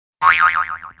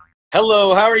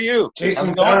Hello, how are you? How's Jason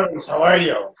it going? Jones, how are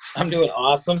you? I'm doing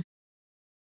awesome.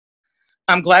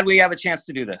 I'm glad we have a chance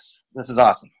to do this. This is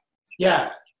awesome.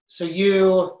 Yeah. So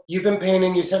you've been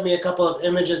painting. You sent me a couple of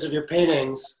images of your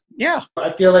paintings. Yeah.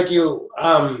 I feel like you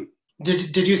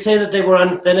did you say that they were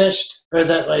unfinished or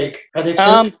that like are they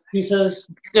Um, finished pieces?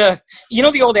 you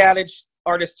know the old adage,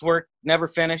 artist's work never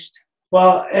finished?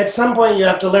 Well, at some point you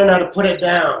have to learn how to put it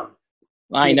down.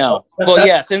 I know. Well,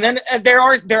 yes, and then there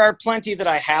are plenty that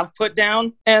I have put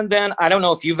down, and then I don't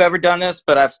know if you've ever done this,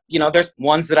 but there's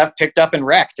ones that I've picked up and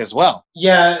wrecked as well.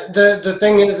 Yeah, the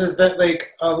thing is that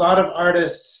like a lot of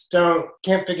artists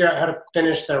can't figure out how to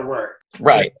finish their work.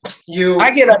 Right.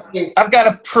 I've got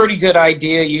a pretty good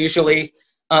idea usually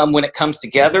when it comes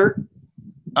together,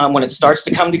 when it starts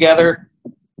to come together.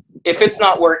 If it's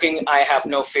not working, I have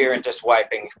no fear in just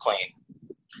wiping clean.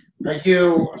 Are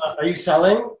you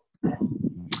selling?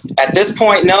 At this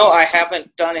point, no, I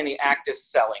haven't done any active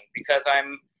selling because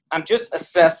I'm just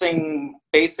assessing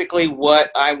basically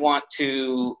what kind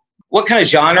of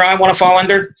genre I want to fall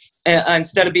under,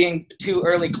 instead of being too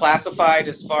early classified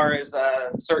as far as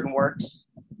certain works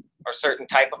or certain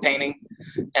type of painting,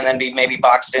 and then be maybe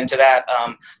boxed into that.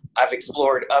 I've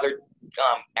explored other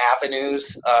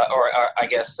avenues, or I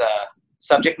guess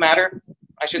subject matter,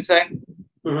 I should say.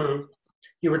 Mm-hmm.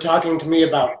 You were talking to me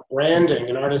about branding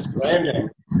and artist branding.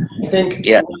 I think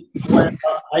what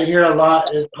I hear a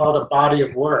lot is called a body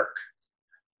of work.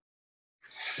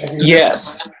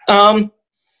 Yes.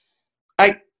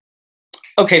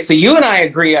 Okay, so you and I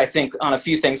agree, I think, on a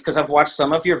few things because I've watched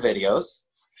some of your videos.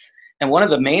 And one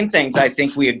of the main things I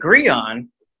think we agree on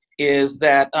is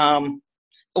that,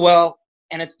 well,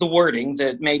 and it's the wording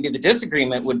that maybe the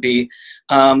disagreement would be,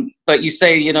 but you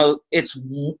say,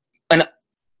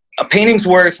 a painting's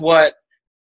worth what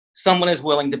someone is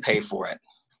willing to pay for it.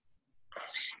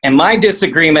 And my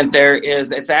disagreement there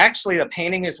is it's actually a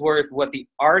painting is worth what the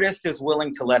artist is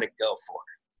willing to let it go for.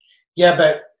 Yeah,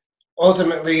 but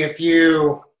ultimately, if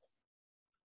you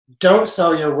don't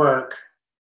sell your work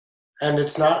and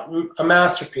it's not a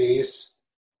masterpiece,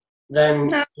 then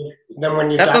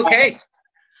when you That's die, okay.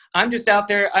 I'm just out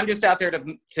there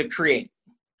to create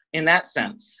in that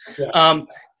sense. Yeah.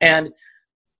 And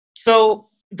so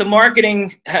the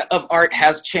marketing of art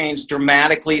has changed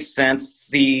dramatically since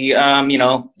the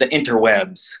the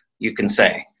interwebs, you can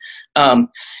say.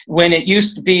 When it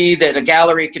used to be that a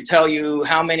gallery could tell you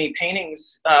how many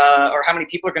paintings or how many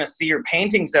people are going to see your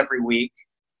paintings every week,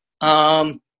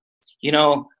 I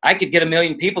could get 1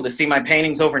 million people to see my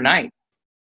paintings overnight.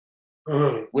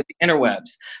 Mm-hmm. With the interwebs.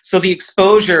 So the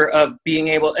exposure of being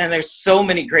able, and there's so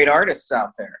many great artists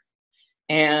out there.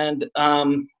 And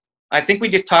I think we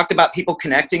just talked about people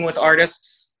connecting with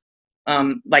artists,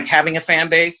 like having a fan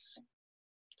base.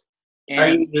 And, are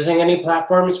you using any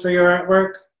platforms for your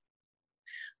artwork?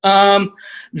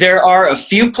 There are a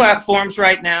few platforms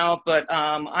right now, but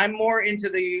I'm more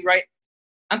into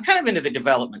I'm kind of into the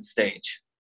development stage.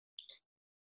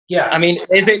 Yeah. I mean,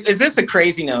 is this a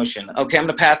crazy notion? Okay, I'm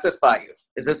going to pass this by you.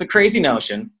 Is this a crazy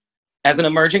notion as an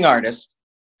emerging artist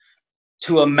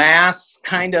to amass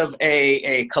kind of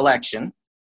a collection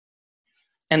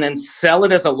and then sell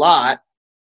it as a lot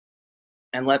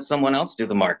and let someone else do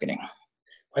the marketing?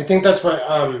 I think that's what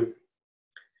I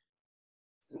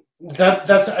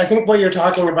think what you're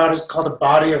talking about is called a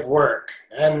body of work.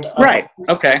 And right.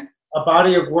 Okay. A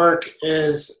body of work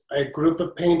is a group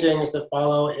of paintings that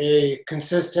follow a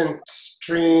consistent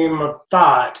stream of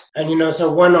thought. And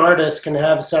so one artist can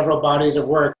have several bodies of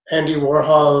work. Andy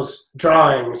Warhol's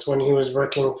drawings when he was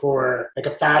working for like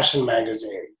a fashion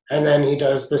magazine. And then he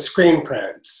does the screen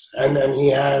prints. And then he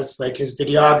has like his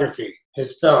videography,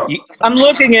 his film. I'm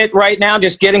looking at right now,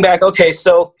 just getting back. Okay,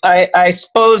 so I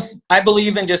suppose I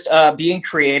believe in just being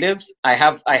creative. I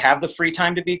have the free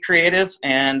time to be creative,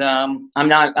 and I'm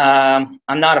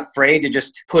not afraid to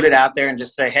just put it out there and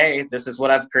just say, hey, this is what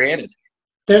I've created.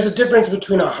 There's a difference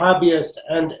between a hobbyist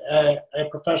and a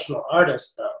professional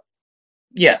artist, though.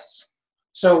 Yes.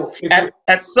 So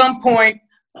at some point,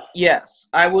 yes,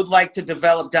 I would like to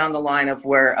develop down the line of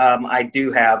where I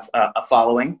do have a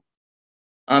following.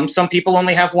 Some people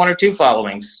only have 1 or 2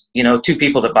 followings, 2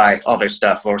 people that buy all their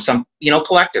stuff, or some,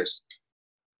 collectors.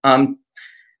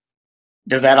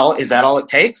 Is that all it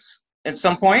takes at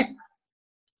some point?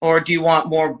 Or do you want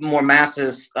more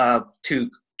masses to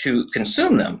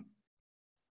consume them?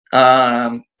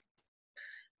 Because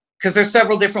there's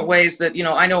several different ways that,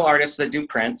 I know artists that do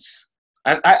prints.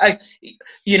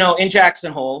 In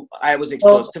Jackson Hole, I was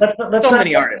exposed to so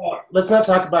many artists. Let's not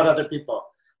talk about other people.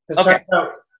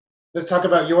 Let's talk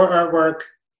about your artwork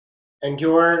and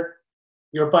your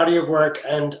your body of work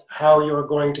and how you're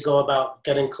going to go about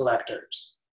getting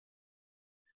collectors.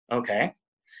 Okay.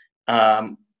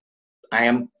 I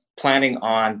am planning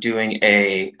on doing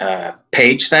a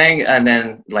page thing, and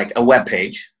then like a web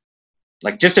page,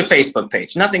 like just a Facebook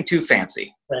page, nothing too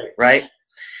fancy, right?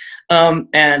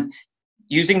 And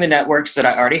using the networks that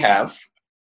I already have,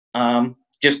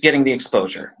 just getting the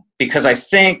exposure. Because I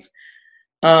think,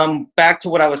 back to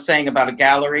what I was saying about a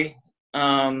gallery,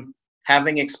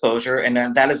 having exposure,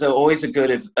 and that is always a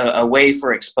good a way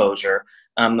for exposure,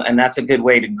 and that's a good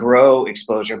way to grow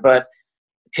exposure. But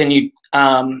can you,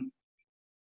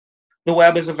 the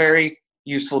web is a very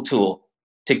useful tool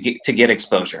to get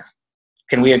exposure.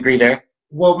 Can we agree there?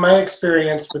 Well, my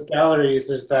experience with galleries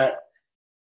is that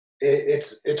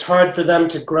it's hard for them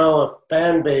to grow a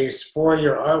fan base for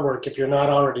your artwork if you're not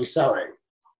already selling.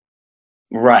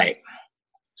 Right.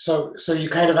 So you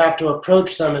kind of have to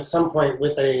approach them at some point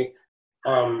with a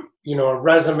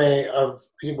resume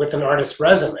with an artist's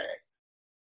resume.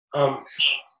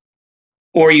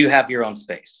 Or you have your own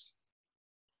space.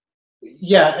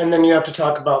 Yeah, and then you have to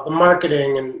talk about the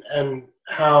marketing and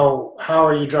how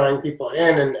are you drawing people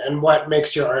in and what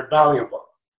makes your art valuable.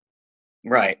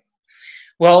 Right.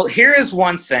 Well, here is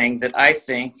one thing that I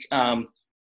think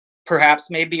perhaps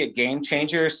may be a game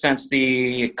changer since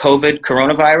the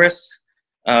coronavirus,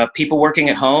 people working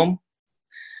at home.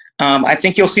 I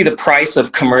think you'll see the price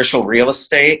of commercial real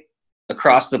estate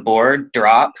across the board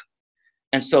drop.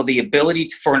 And so the ability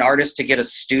for an artist to get a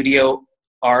studio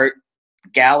art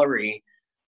gallery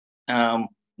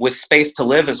with space to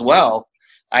live as well,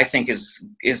 I think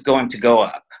is going to go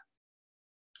up.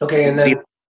 Okay, and then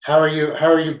how are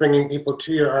you bringing people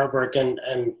to your artwork and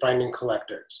finding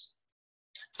collectors?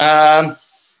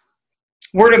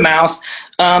 Word of mouth.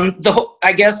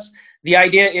 I guess the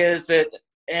idea is that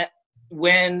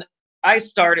when I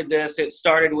started this, it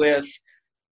started with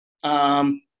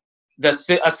a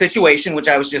situation which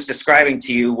I was just describing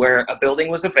to you, where a building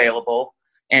was available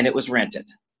and it was rented.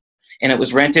 And it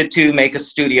was rented to make a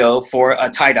studio for a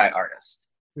tie-dye artist.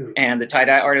 And the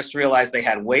tie-dye artist realized they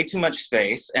had way too much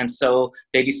space, and so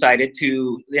they decided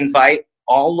to invite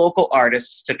all local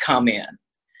artists to come in.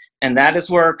 And that is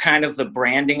where kind of the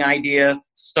branding idea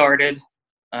started.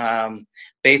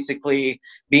 Basically,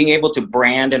 being able to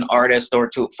brand an artist, or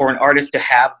for an artist to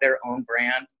have their own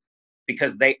brand,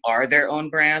 because they are their own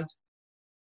brand.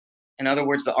 In other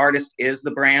words, the artist is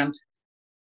the brand.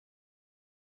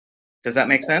 Does that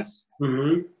make sense?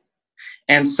 Mm-hmm.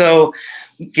 And so,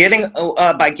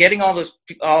 by getting all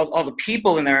the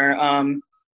people in there,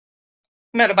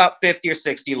 met about 50 or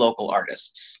 60 local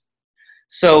artists.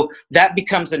 So that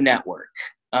becomes a network,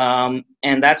 and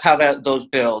that's how those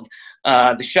build.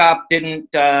 The shop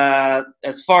didn't,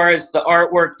 as far as the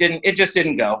artwork, it just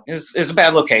didn't go. It was a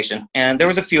bad location, and there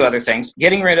was a few other things.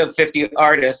 Getting rid of 50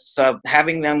 artists,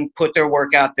 having them put their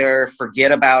work out there,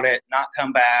 forget about it, not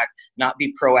come back, not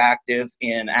be proactive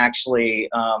in actually,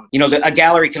 a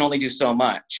gallery can only do so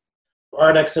much.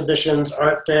 Art exhibitions,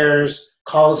 art fairs,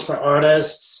 calls for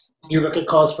artists. Do you look at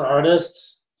calls for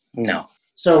artists? No.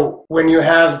 So when you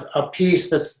have a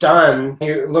piece that's done,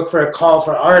 you look for a call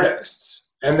for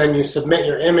artists, and then you submit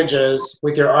your images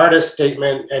with your artist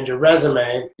statement and your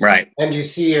resume. Right. And you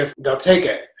see if they'll take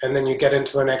it. And then you get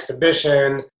into an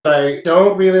exhibition. I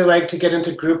don't really like to get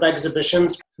into group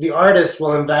exhibitions. The artist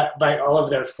will invite all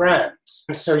of their friends.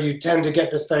 And so you tend to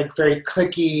get this like very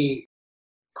cliquey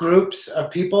groups of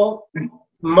people.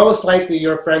 Most likely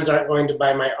your friends aren't going to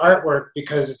buy my artwork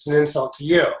because it's an insult to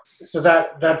you. So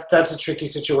that's a tricky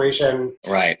situation.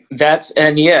 Right.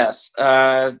 And yes,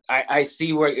 I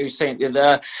see what you're saying.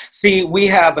 See, we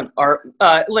have an art,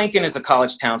 Lincoln is a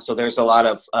college town, so there's a lot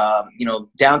of,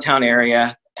 downtown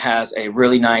area has a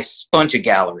really nice bunch of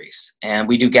galleries, and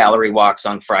we do gallery walks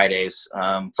on Fridays,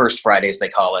 first Fridays they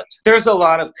call it. There's a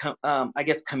lot of,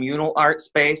 communal art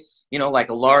space, like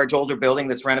a large older building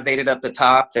that's renovated up the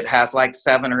top that has like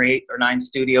 7 or 8 or 9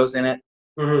 studios in it.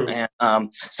 Mm-hmm.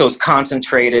 And so it's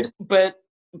concentrated. But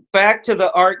back to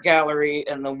the art gallery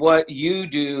and what you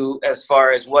do as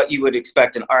far as what you would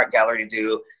expect an art gallery to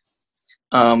do.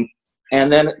 And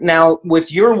then now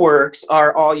with your works,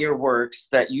 are all your works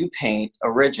that you paint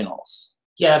originals?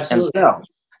 Yeah, absolutely.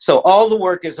 So all the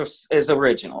work is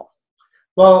original.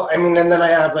 Well, I mean, and then I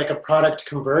have like a product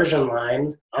conversion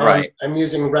line. Right. I'm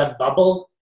using Redbubble.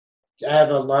 I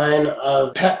have a line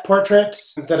of pet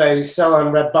portraits that I sell on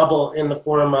Redbubble in the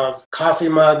form of coffee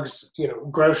mugs,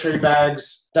 grocery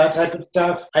bags, that type of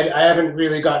stuff. I haven't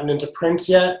really gotten into prints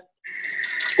yet.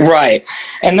 Right.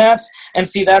 And that's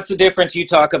the difference. You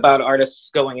talk about artists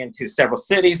going into several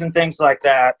cities and things like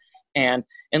that. And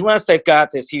unless they've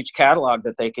got this huge catalog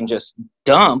that they can just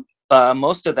dump,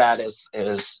 most of that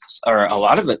or a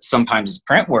lot of it sometimes is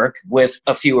print work with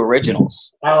a few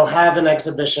originals. I'll have an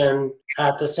exhibition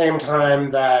at the same time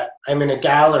that I'm in a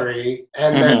gallery,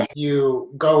 and then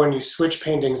you go and you switch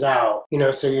paintings out, you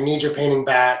know, so you need your painting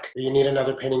back, or you need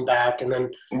another painting back, and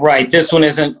then... Right, this one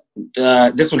hasn't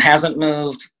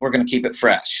moved, we're going to keep it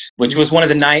fresh, which was one of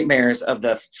the nightmares of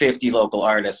the 50 local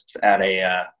artists at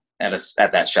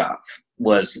that shop.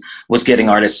 Was getting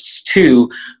artists to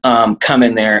come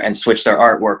in there and switch their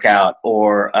artwork out,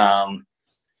 or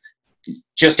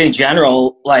just in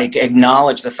general, like,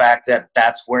 acknowledge the fact that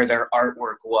that's where their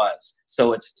artwork was.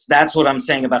 So that's what I'm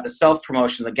saying about the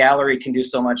self-promotion. The gallery can do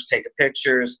so much, take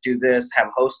pictures, do this,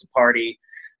 host a party,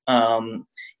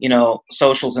 you know,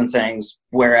 socials and things.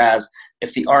 Whereas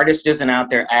if the artist isn't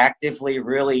out there actively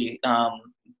really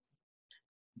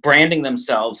branding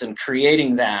themselves and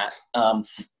creating that,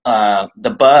 the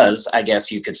buzz, I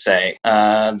guess you could say,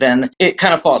 then it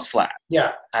kind of falls flat.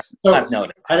 Yeah. I've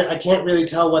noticed. I can't really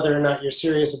tell whether or not you're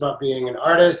serious about being an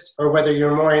artist, or whether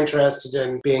you're more interested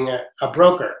in being a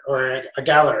broker or a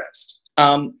gallerist.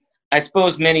 I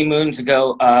suppose many moons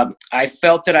ago, I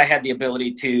felt that I had the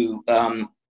ability to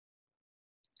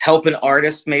help an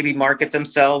artist maybe market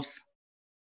themselves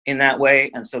in that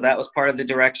way, and so that was part of the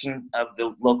direction of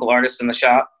the local artists in the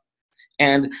shop,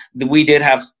 and we did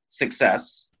have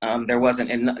success. There wasn't,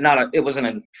 it wasn't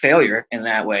a failure in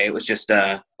that way. It was just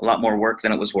a lot more work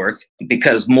than it was worth,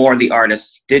 because more of the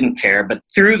artists didn't care. But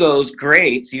through those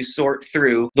grades, you sort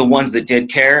through the ones that did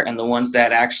care and the ones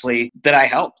that I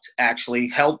helped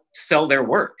sell their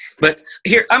work. But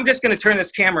here, I'm just going to turn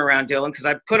this camera around, Dylan, because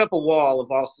I put up a wall of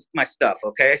all my stuff.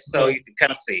 Okay, so you can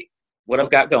kind of see what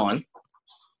I've got going.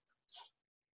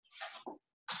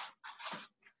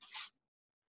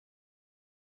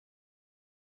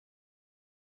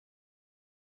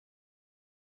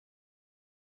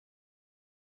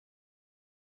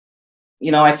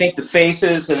 You know, I think the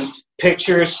faces and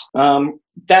pictures,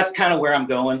 that's kind of where I'm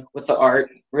going with the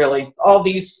art, really. All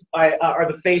these are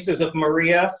the faces of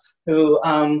Maria, who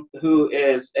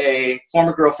is a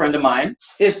former girlfriend of mine.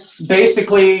 It's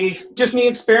basically just me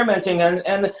experimenting.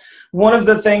 And one of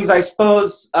the things, I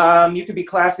suppose, you could be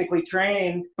classically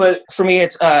trained, but for me,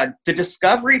 it's the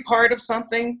discovery part of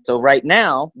something. So right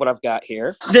now, what I've got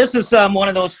here, this is one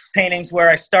of those paintings where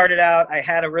I started out, I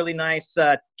had a really nice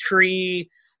tree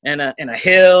and a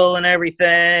hill and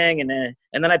everything, and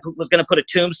then I was going to put a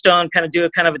tombstone, kind of do a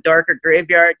darker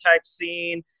graveyard type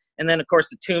scene, and then of course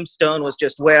the tombstone was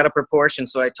just way out of proportion,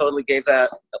 so I totally gave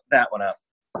that one up.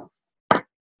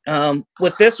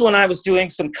 With this one, I was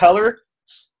doing some color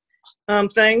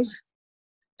things,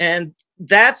 and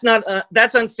that's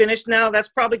unfinished now. That's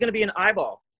probably going to be an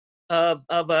eyeball of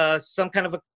some kind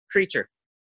of a creature,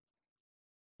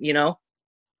 you know,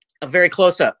 a very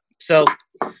close up. So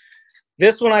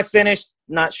this one I finished,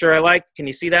 not sure I like. Can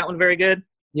you see that one very good?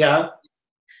 Yeah.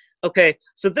 Okay,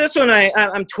 so this one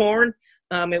I'm torn.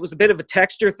 It was a bit of a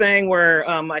texture thing where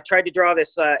I tried to draw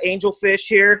this angelfish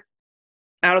here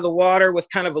out of the water with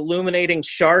kind of illuminating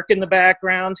shark in the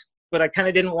background, but I kind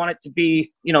of didn't want it to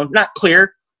be, you know, not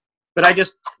clear. But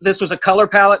this was a color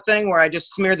palette thing where I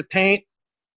just smeared the paint,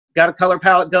 got a color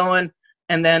palette going,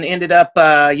 and then ended up,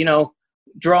 you know,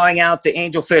 drawing out the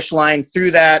angelfish line through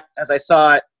that as I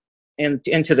saw it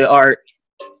into the art.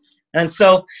 And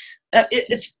so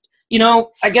it's, you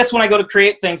know, I guess when I go to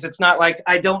create things, it's not like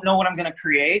I don't know what I'm going to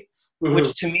create,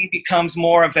 which to me becomes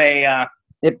more of a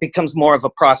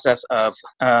process of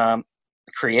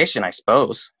creation, I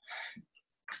suppose.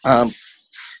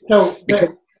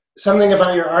 Because something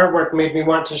about your artwork made me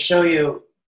want to show you.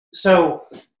 So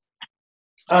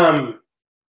a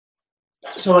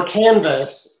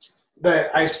canvas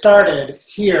that I started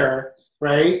here,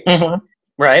 right?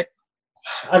 Right.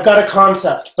 I've got a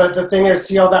concept, but the thing is,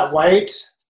 see all that white?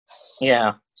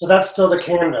 Yeah. So that's still the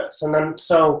canvas. And then,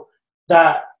 so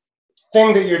that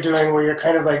thing that you're doing where you're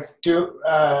kind of like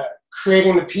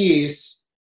creating the piece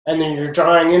and then you're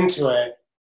drawing into it,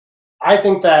 I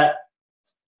think that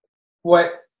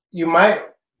what you might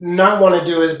not want to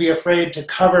do is be afraid to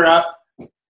cover up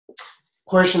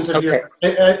portions of your,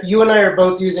 you and I are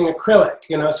both using acrylic,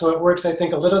 you know, so it works, I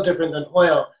think, a little different than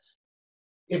oil.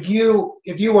 If you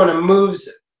want to move.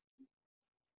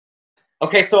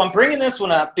 Okay, so I'm bringing this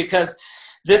one up because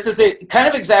this is kind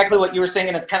of exactly what you were saying,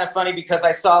 and it's kind of funny because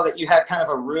I saw that you had kind of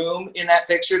a room in that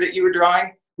picture that you were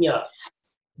drawing. Yeah.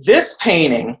 This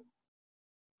painting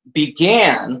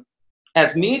began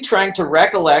as me trying to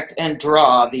recollect and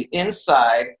draw the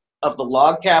inside of the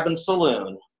log cabin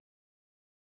saloon.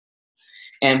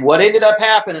 And what ended up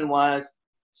happening was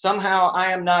somehow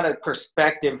I am not a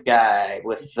perspective guy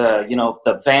with, you know,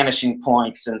 the vanishing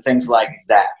points and things like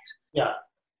that. Yeah.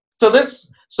 So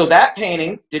that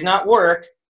painting did not work,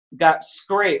 got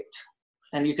scraped.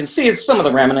 And you can see some of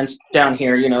the remnants down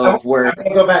here, you know, of where. I want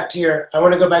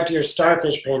to go back to your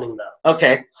starfish painting, though.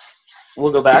 Okay,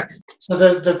 we'll go back. So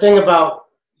the thing about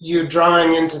you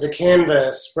drawing into the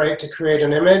canvas, right, to create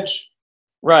an image,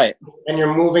 right, and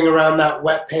you're moving around that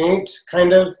wet paint,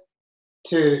 kind of,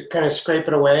 to kind of scrape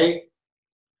it away.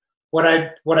 What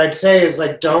I'd say is,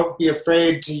 like, don't be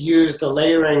afraid to use the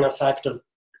layering effect of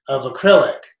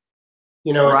acrylic.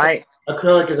 You know, right.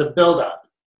 Acrylic is a buildup.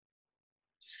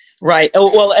 Right.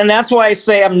 Oh, well, and that's why I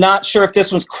say I'm not sure if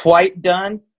this one's quite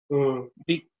done,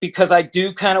 because I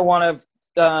do kind of want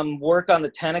to work on the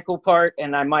tentacle part,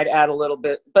 and I might add a little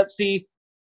bit. But see,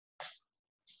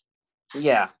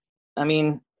 yeah, I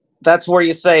mean, that's where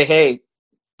you say, hey,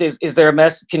 is there a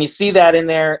mess? Can you see that in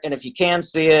there? And if you can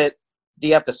see it, do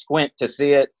you have to squint to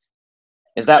see it?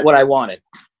 Is that what I wanted?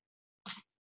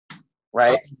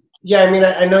 Right. Yeah, I mean,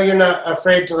 I know you're not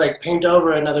afraid to, like, paint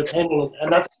over another painting,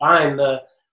 and that's fine.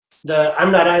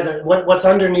 I'm not either. What's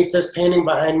underneath this painting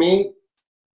behind me?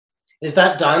 Is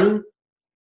that done?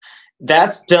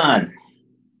 That's done.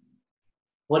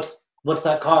 What's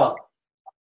that called?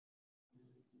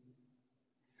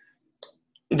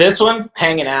 This one,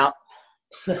 hanging out.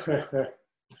 But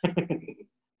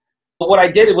what I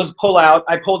did was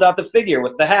I pulled out the figure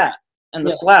with the hat and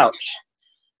the slouch.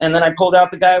 And then I pulled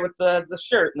out the guy with the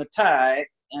shirt and the tie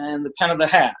and the kind of the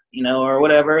hat, you know, or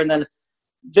whatever. And then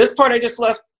this part I just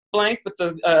left blank, but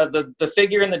the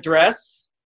figure in the dress,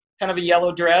 kind of a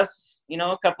yellow dress, you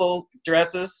know, a couple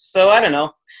dresses. So I don't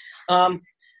know.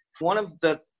 One of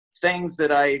the things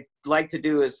that I like to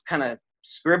do is kind of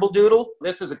scribble doodle.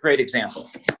 This is a great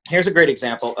example. Here's a great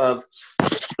example of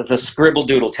the scribble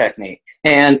doodle technique.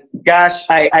 And gosh,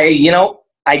 I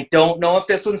don't know if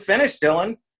this one's finished,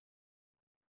 Dylan.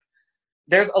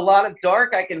 There's a lot of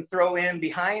dark I can throw in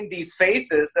behind these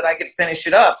faces that I could finish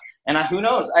it up. And who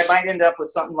knows, I might end up with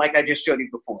something like I just showed you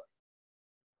before.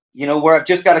 You know, where I've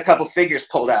just got a couple figures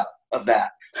pulled out of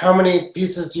that. How many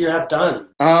pieces do you have done?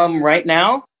 Right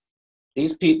now,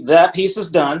 that piece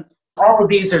is done. All of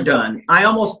these are done.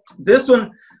 This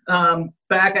one,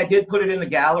 back, I did put it in the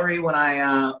gallery when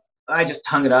I just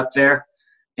hung it up there,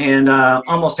 and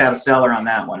almost had a seller on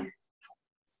that one.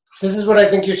 This is what I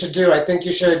think you should do. I think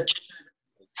you should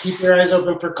keep your eyes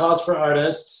open for calls for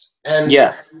artists. And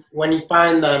yes, when you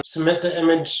find them, submit the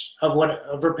image of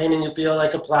whatever painting you feel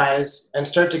like applies, and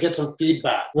start to get some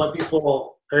feedback. What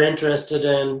people are interested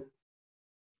in.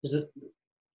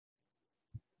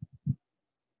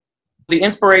 The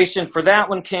inspiration for that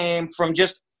one came from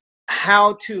just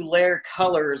how to layer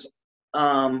colors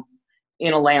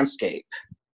in a landscape.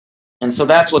 And so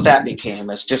that's what that became.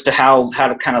 It's just how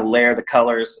to kind of layer the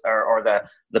colors or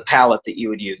the palette that you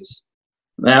would use.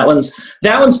 That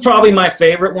one's probably my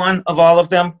favorite one of all of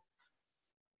them.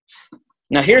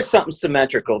 Now here's something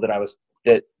symmetrical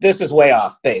that this is way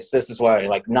off base. This is why,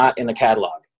 like, not in the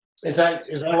catalog. Is that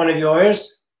one of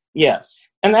yours? Yes.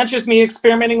 And that's just me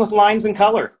experimenting with lines and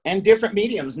color and different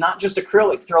mediums, not just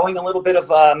acrylic, throwing a little bit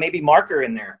of maybe marker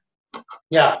in there.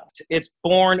 Yeah. It's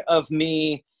born of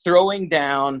me throwing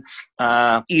down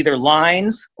either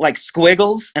lines like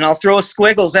squiggles, and I'll throw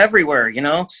squiggles everywhere, you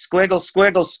know, squiggle,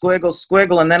 squiggle, squiggle,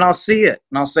 squiggle, and then I'll see it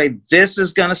and I'll say, this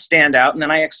is going to stand out. And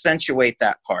then I accentuate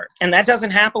that part. And that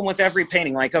doesn't happen with every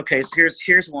painting. Like, okay, so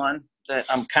here's one that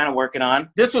I'm kind of working on.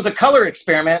 This was a color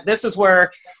experiment. This is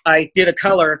where I did a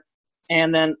color,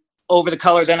 and then over the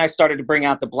color, then I started to bring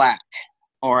out the black,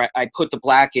 or I put the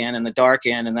black in and the dark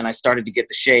in, and then I started to get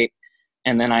the shape.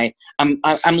 And then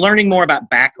I'm learning more about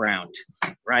background,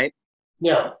 right?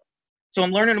 Yeah. So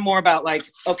I'm learning more about, like,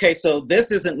 okay, so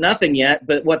this isn't nothing yet,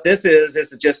 but what this is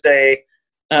just a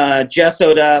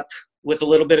gessoed up with a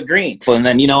little bit of green. And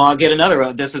then, you know, I'll get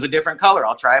another, this is a different color.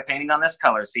 I'll try a painting on this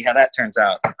color, see how that turns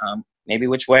out. Maybe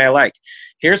which way I like.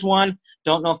 Here's one.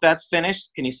 Don't know if that's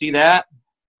finished. Can you see that?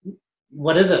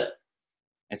 What is it?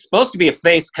 It's supposed to be a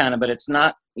face kind of, but it's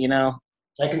not, you know.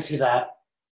 I can see that.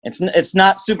 It's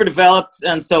not super developed,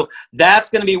 and so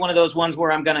that's going to be one of those ones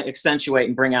where I'm going to accentuate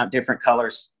and bring out different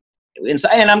colors, and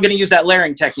I'm going to use that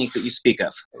layering technique that you speak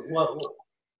of.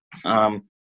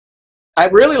 I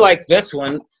really like this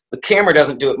one. The camera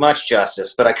doesn't do it much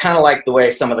justice, but I kind of like the way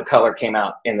some of the color came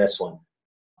out in this one.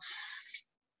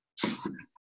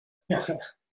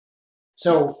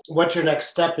 So what's your next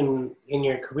step in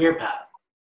your career path?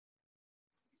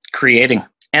 Creating.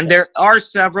 And there are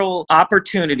several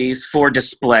opportunities for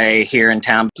display here in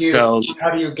town. How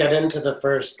do you get into the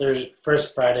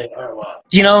first Friday art walk?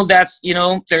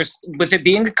 There's, with it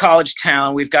being a college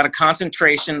town, we've got a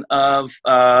concentration of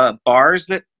bars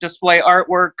that display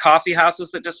artwork, coffee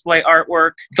houses that display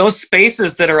artwork. Those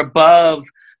spaces that are above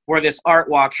where this art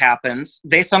walk happens,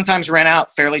 they sometimes rent out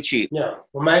fairly cheap. Yeah.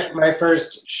 Well, my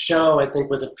first show, I think,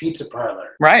 was a pizza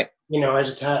parlor. Right. I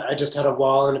just had a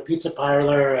wall in a pizza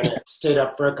parlor, and it stayed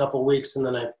up for a couple weeks, and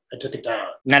then I took it down.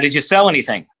 Now, did you sell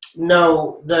anything?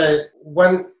 No,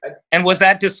 And was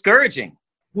that discouraging?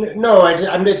 No,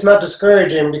 it's not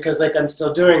discouraging because I'm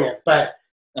still doing it, but.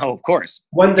 Oh, of course.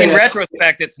 One thing in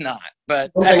retrospect, it's not,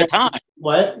 but at the time.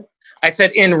 What? I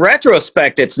said, in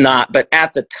retrospect, it's not, but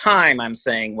at the time, I'm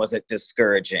saying, was it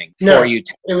discouraging for you?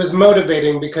 It was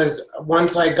motivating because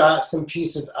once I got some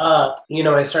pieces up,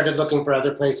 I started looking for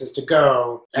other places to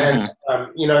go. And,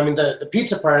 the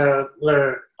pizza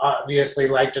parlor obviously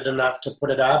liked it enough to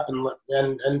put it up.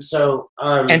 And so.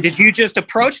 And did you just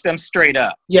approach them straight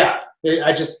up? Yeah.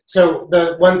 So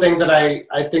the one thing that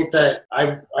I think that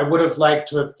I would have liked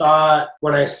to have thought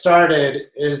when I started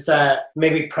is that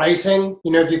maybe pricing,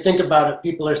 if you think about it,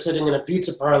 people are sitting in a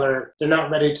pizza parlor, they're not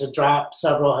ready to drop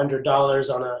several $100s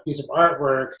on a piece of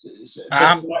artwork.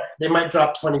 They might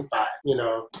drop 25,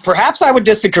 Perhaps I would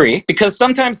disagree because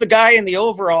sometimes the guy in the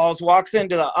overalls walks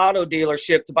into the auto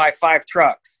dealership to buy 5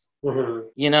 trucks.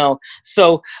 Mm-hmm.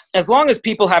 So as long as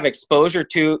people have exposure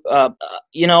to,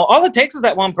 all it takes is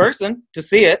that one person to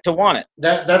see it, to want it.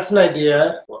 That's an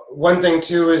idea. One thing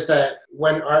too is that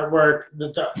when artwork,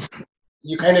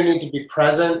 you kind of need to be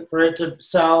present for it to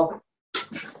sell.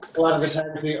 A lot of the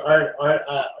time, the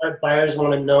art buyers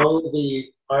want to know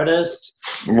the artist.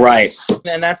 Right.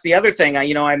 And that's the other thing.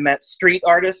 I met street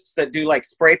artists that do like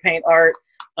spray paint art,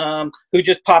 who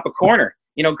just pop a corner,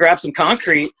 grab some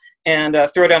concrete and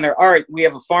throw down their art. We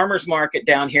have a farmer's market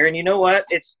down here. And you know what?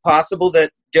 It's possible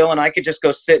that Jill and I could just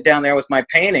go sit down there with my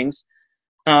paintings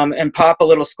and pop a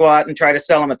little squat and try to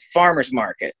sell them at the farmer's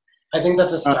market. I think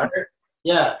that's a start.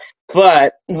 Yeah.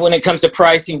 But when it comes to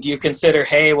pricing, do you consider,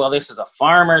 hey, well, this is a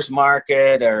farmer's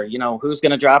market, or, who's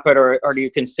going to drop it? Or do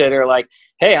you consider like,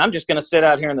 hey, I'm just going to sit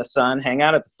out here in the sun, hang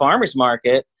out at the farmer's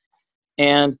market,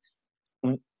 and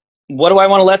what do I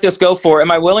want to let this go for?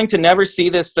 Am I willing to never see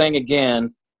this thing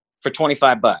again for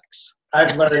 $25?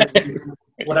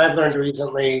 What I've learned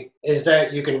recently is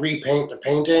that you can repaint the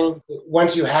painting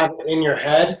once you have it in your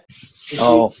head.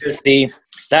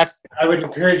 I would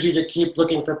encourage you to keep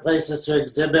looking for places to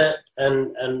exhibit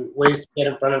and ways to get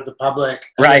in front of the public.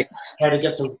 Right. Try to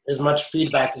get as much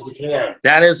feedback as you can.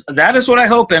 That is what I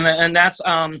hope, and that's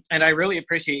and I really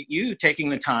appreciate you taking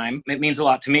the time. It means a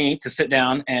lot to me to sit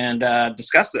down and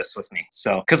discuss this with me.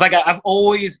 So, because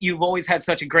you've always had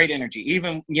such a great energy.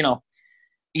 Even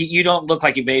you don't look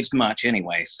like you've aged much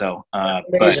anyway. So,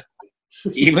 but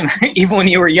even when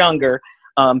you were younger.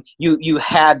 You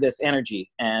had this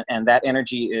energy, and that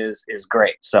energy is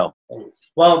great. So,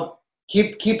 well,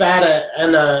 keep at it,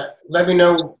 and let me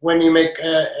know when you make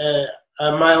a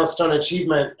milestone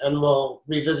achievement, and we'll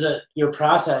revisit your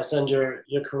process and your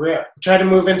career. Try to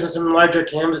move into some larger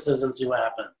canvases and see what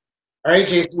happens. All right,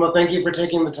 Jason. Well, thank you for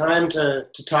taking the time to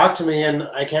talk to me, and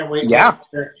I can't wait to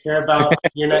hear about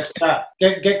your next step.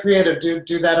 Get creative.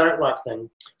 Do that art walk thing.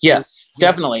 Yes,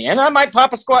 definitely. And I might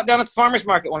pop a squat down at the farmer's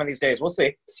market one of these days. We'll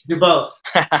see. Do both.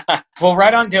 Well,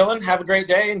 right on, Dylan. Have a great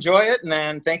day. Enjoy it, and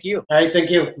then thank you. All right, thank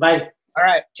you. Bye. All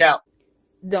right, ciao.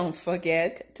 Don't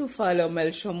forget to follow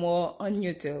Melchor on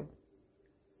YouTube.